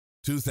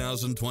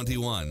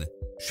2021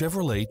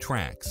 Chevrolet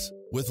TRAX.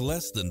 With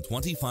less than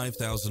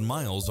 25,000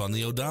 miles on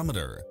the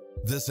odometer,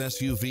 this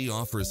SUV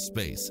offers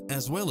space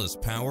as well as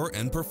power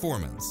and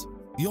performance.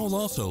 You'll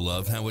also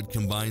love how it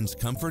combines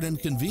comfort and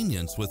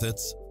convenience with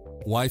its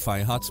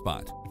Wi-Fi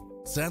hotspot,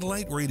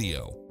 satellite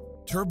radio,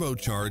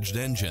 turbocharged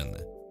engine,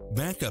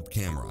 backup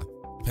camera,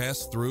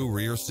 pass-through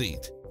rear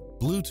seat,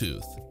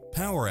 Bluetooth,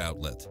 power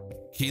outlet,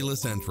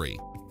 keyless entry,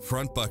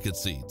 front bucket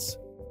seats,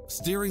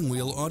 steering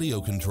wheel audio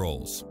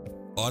controls,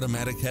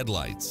 automatic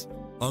headlights,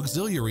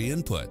 auxiliary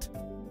input,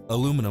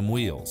 aluminum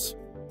wheels,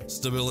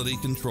 stability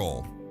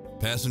control,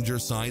 passenger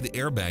side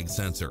airbag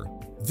sensor.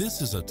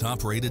 This is a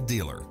top-rated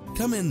dealer.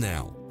 Come in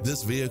now.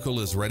 This vehicle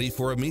is ready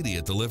for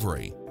immediate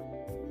delivery.